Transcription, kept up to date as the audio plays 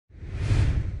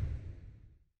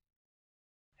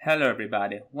Hello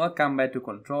everybody, welcome back to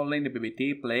Controlling the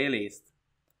PBT playlist.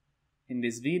 In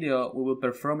this video, we will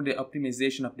perform the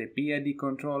optimization of the PID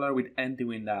controller with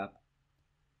AntiWindup.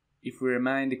 If we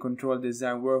remind the control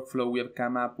design workflow we have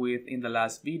come up with in the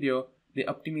last video, the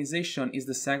optimization is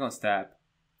the second step.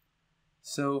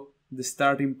 So, the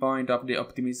starting point of the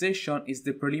optimization is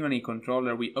the preliminary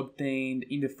controller we obtained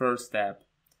in the first step,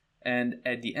 and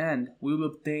at the end, we will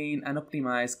obtain an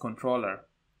optimized controller.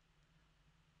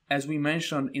 As we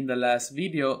mentioned in the last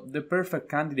video, the perfect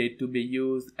candidate to be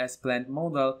used as planned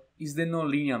model is the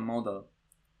nonlinear model.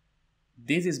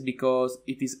 This is because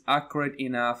it is accurate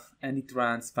enough and it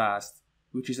runs fast,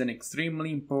 which is an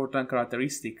extremely important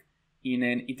characteristic in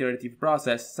an iterative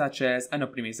process such as an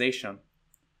optimization.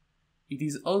 It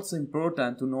is also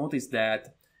important to notice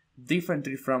that,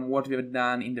 differently from what we have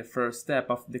done in the first step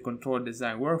of the control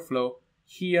design workflow,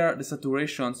 here the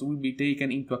saturations will be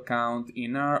taken into account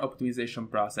in our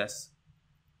optimization process.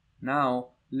 Now,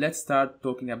 let's start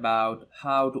talking about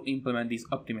how to implement this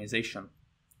optimization.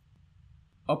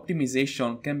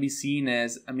 Optimization can be seen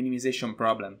as a minimization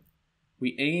problem.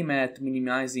 We aim at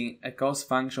minimizing a cost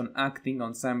function acting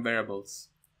on some variables.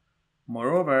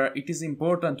 Moreover, it is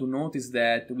important to notice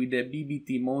that with the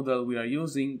BBT model we are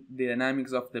using, the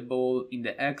dynamics of the ball in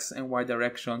the x and y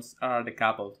directions are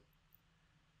decoupled.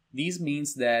 This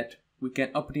means that we can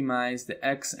optimize the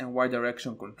x and y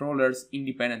direction controllers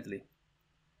independently.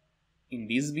 In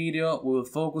this video, we will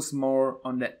focus more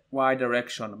on the y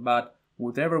direction, but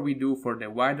whatever we do for the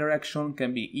y direction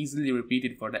can be easily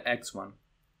repeated for the x one.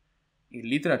 In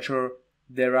literature,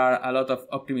 there are a lot of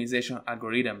optimization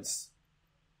algorithms.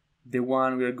 The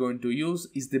one we are going to use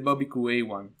is the Bobby QA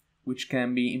one, which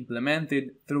can be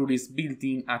implemented through this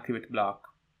built-in Activate block.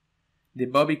 The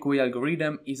Bobby QA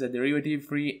algorithm is a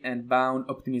derivative-free and bound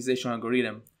optimization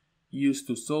algorithm used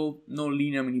to solve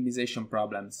nonlinear minimization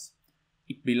problems.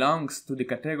 It belongs to the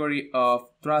category of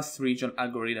trust region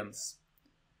algorithms.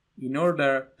 In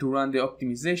order to run the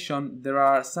optimization, there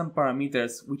are some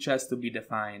parameters which has to be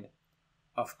defined.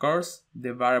 Of course,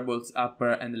 the variables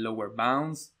upper and lower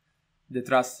bounds, the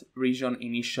trust region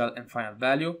initial and final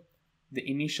value. The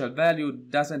initial value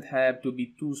doesn't have to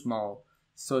be too small,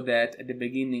 so that at the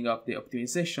beginning of the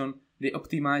optimization, the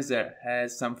optimizer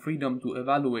has some freedom to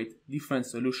evaluate different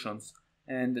solutions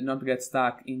and not get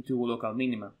stuck into local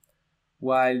minima,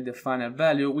 while the final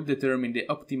value will determine the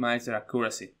optimizer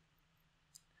accuracy.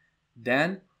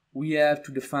 Then, we have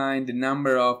to define the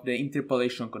number of the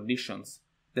interpolation conditions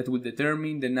that will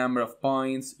determine the number of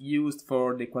points used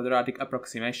for the quadratic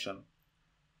approximation.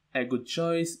 A good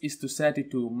choice is to set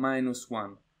it to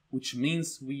 -1, which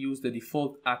means we use the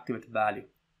default Activate value.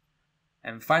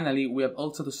 And finally, we have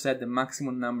also to set the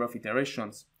maximum number of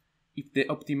iterations. If the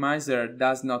optimizer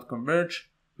does not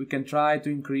converge, we can try to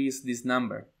increase this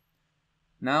number.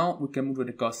 Now we can move to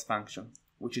the cost function,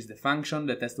 which is the function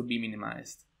that has to be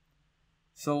minimized.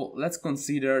 So let's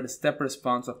consider the step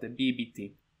response of the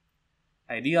BBT.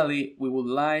 Ideally, we would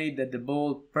like that the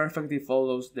ball perfectly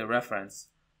follows the reference,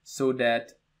 so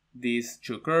that these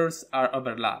two curves are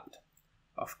overlapped.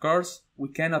 Of course, we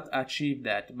cannot achieve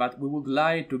that, but we would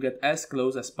like to get as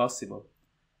close as possible.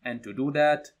 And to do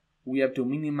that, we have to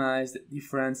minimize the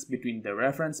difference between the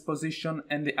reference position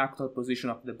and the actual position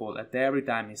of the ball at every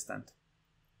time instant.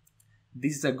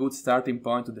 This is a good starting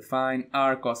point to define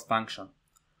our cost function.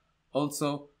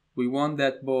 Also, we want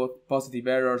that both positive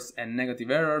errors and negative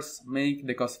errors make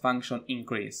the cost function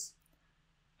increase.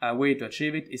 A way to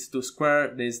achieve it is to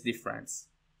square this difference.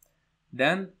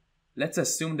 Then, let's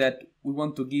assume that we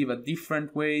want to give a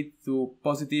different weight to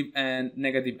positive and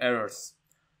negative errors.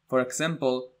 For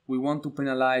example, we want to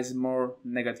penalize more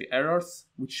negative errors,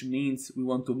 which means we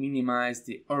want to minimize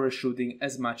the overshooting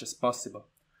as much as possible.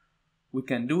 We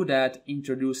can do that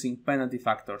introducing penalty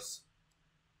factors.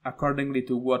 Accordingly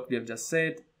to what we have just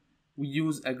said, we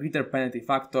use a greater penalty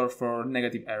factor for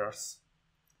negative errors.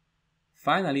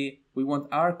 Finally, we want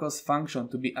our cost function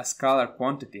to be a scalar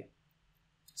quantity.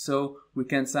 So we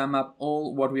can sum up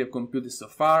all what we have computed so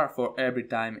far for every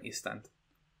time instant.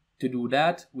 To do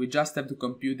that, we just have to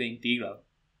compute the integral.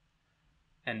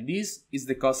 And this is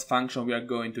the cost function we are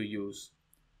going to use.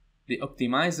 The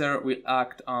optimizer will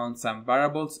act on some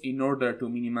variables in order to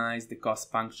minimize the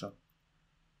cost function.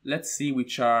 Let's see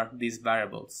which are these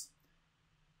variables.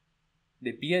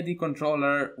 The PID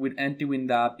controller with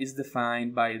AntiWindup is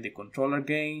defined by the controller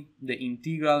gain, the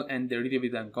integral and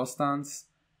derivative constants,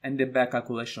 and the back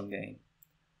calculation gain.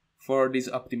 For this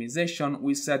optimization,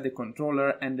 we set the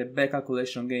controller and the back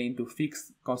calculation gain to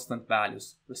fixed constant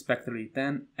values, respectively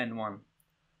 10 and 1,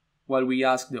 while we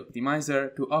ask the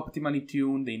optimizer to optimally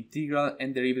tune the integral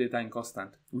and derivative time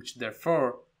constant, which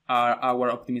therefore are our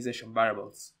optimization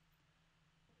variables.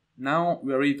 Now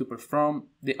we are ready to perform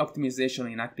the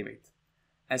optimization in Activate.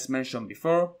 As mentioned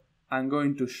before, I'm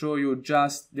going to show you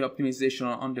just the optimization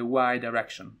on the Y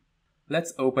direction.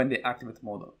 Let's open the Activate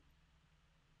model.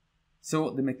 So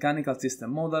the mechanical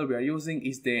system model we are using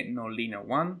is the nonlinear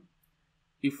one.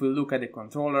 If we look at the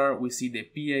controller, we see the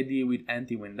PID with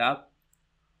AntiWindup.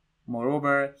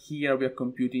 Moreover, here we are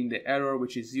computing the error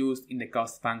which is used in the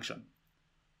cost function.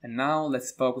 And now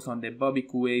let's focus on the Bobby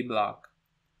QA block.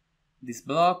 This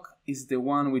block is the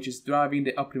one which is driving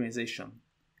the optimization.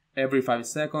 Every 5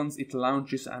 seconds it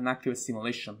launches an Activate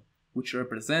simulation, which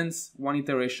represents one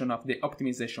iteration of the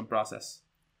optimization process.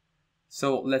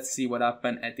 So let's see what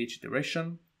happened at each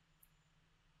iteration.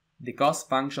 The cost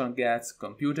function gets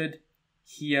computed.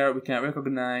 Here we can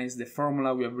recognize the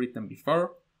formula we have written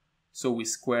before. So we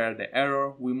square the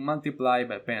error, we multiply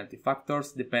by penalty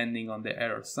factors depending on the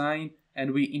error sign,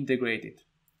 and we integrate it.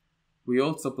 We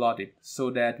also plot it so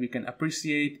that we can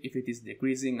appreciate if it is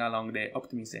decreasing along the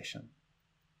optimization.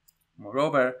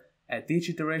 Moreover, at each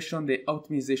iteration the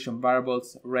optimization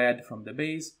variables read from the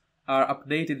base are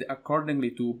updated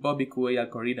accordingly to Bobby QA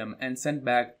algorithm and sent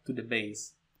back to the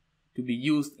base to be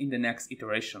used in the next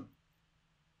iteration.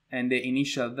 And the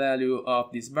initial value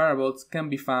of these variables can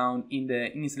be found in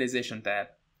the initialization tab.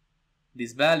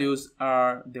 These values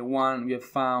are the one we have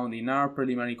found in our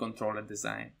preliminary controller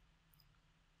design.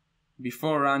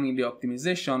 Before running the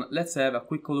optimization, let's have a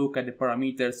quick look at the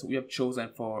parameters we have chosen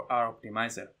for our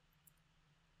optimizer.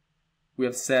 We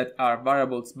have set our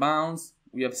variables bounds,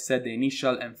 we have set the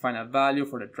initial and final value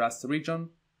for the trust region.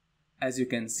 As you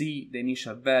can see, the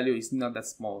initial value is not that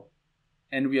small.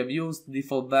 And we have used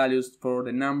default values for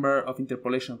the number of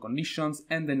interpolation conditions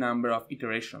and the number of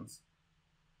iterations.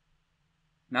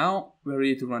 Now we are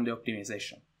ready to run the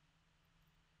optimization.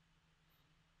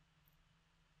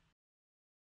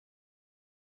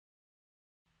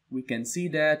 We can see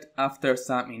that after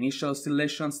some initial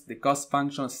oscillations, the cost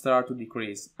functions start to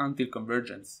decrease until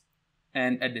convergence.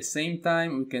 And at the same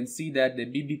time, we can see that the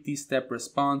BBT step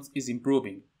response is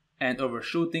improving and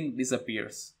overshooting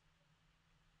disappears.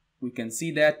 We can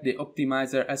see that the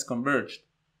optimizer has converged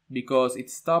because it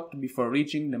stopped before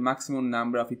reaching the maximum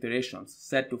number of iterations,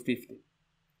 set to 50.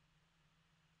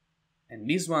 And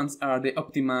these ones are the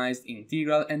optimized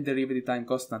integral and derivative time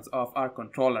constants of our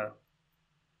controller.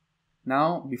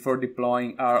 Now, before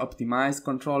deploying our optimized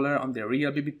controller on the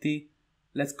real BBT,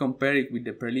 let's compare it with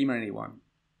the preliminary one.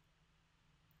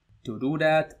 To do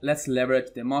that, let's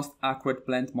leverage the most accurate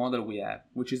plant model we have,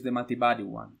 which is the multi-body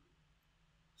one.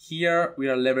 Here we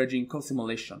are leveraging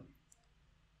co-simulation.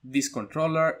 This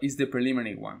controller is the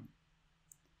preliminary one.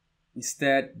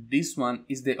 Instead, this one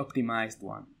is the optimized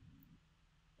one.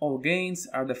 All gains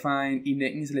are defined in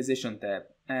the initialization tab,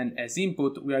 and as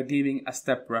input we are giving a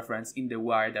step reference in the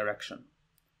Y direction.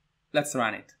 Let's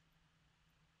run it.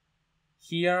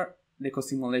 Here the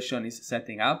co-simulation is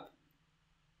setting up,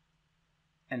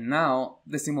 and now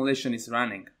the simulation is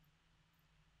running.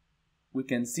 We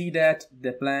can see that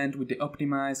the plant with the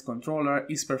optimized controller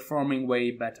is performing way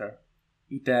better.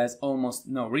 It has almost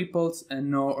no ripples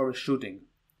and no overshooting.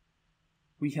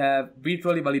 We have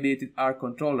virtually validated our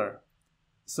controller,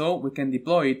 so we can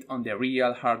deploy it on the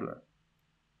real hardware.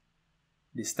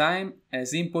 This time,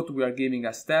 as input we are giving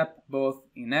a step both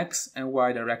in X and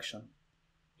Y direction.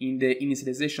 In the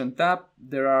initialization tab,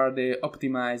 there are the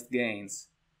optimized gains.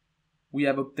 We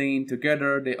have obtained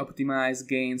together the optimized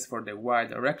gains for the Y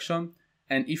direction,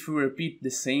 and if we repeat the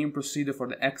same procedure for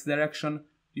the X direction,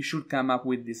 you should come up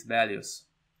with these values.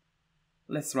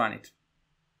 Let's run it.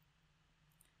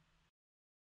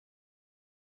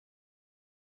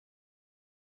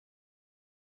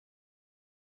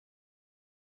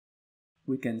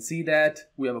 We can see that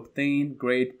we have obtained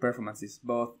great performances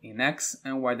both in X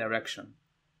and Y direction.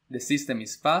 The system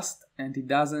is fast and it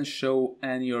doesn't show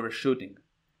any overshooting.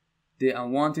 The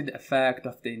unwanted effect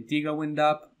of the integral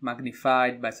windup,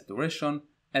 magnified by saturation,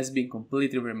 has been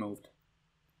completely removed.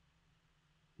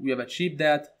 We have achieved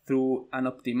that through an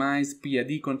optimized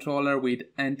PID controller with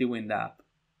AntiWindup.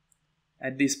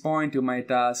 At this point you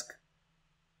might ask,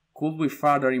 could we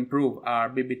further improve our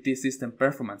BBT system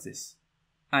performances?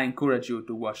 I encourage you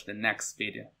to watch the next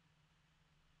video.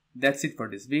 That's it for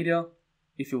this video.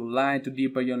 If you would like to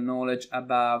deepen your knowledge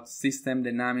about system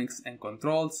dynamics and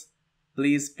controls,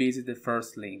 please visit the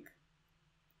first link.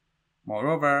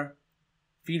 Moreover,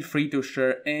 feel free to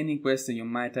share any question you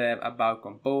might have about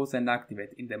Compose and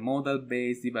Activate in the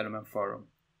Model-Based Development Forum.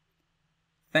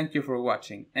 Thank you for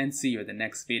watching and see you in the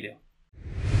next video.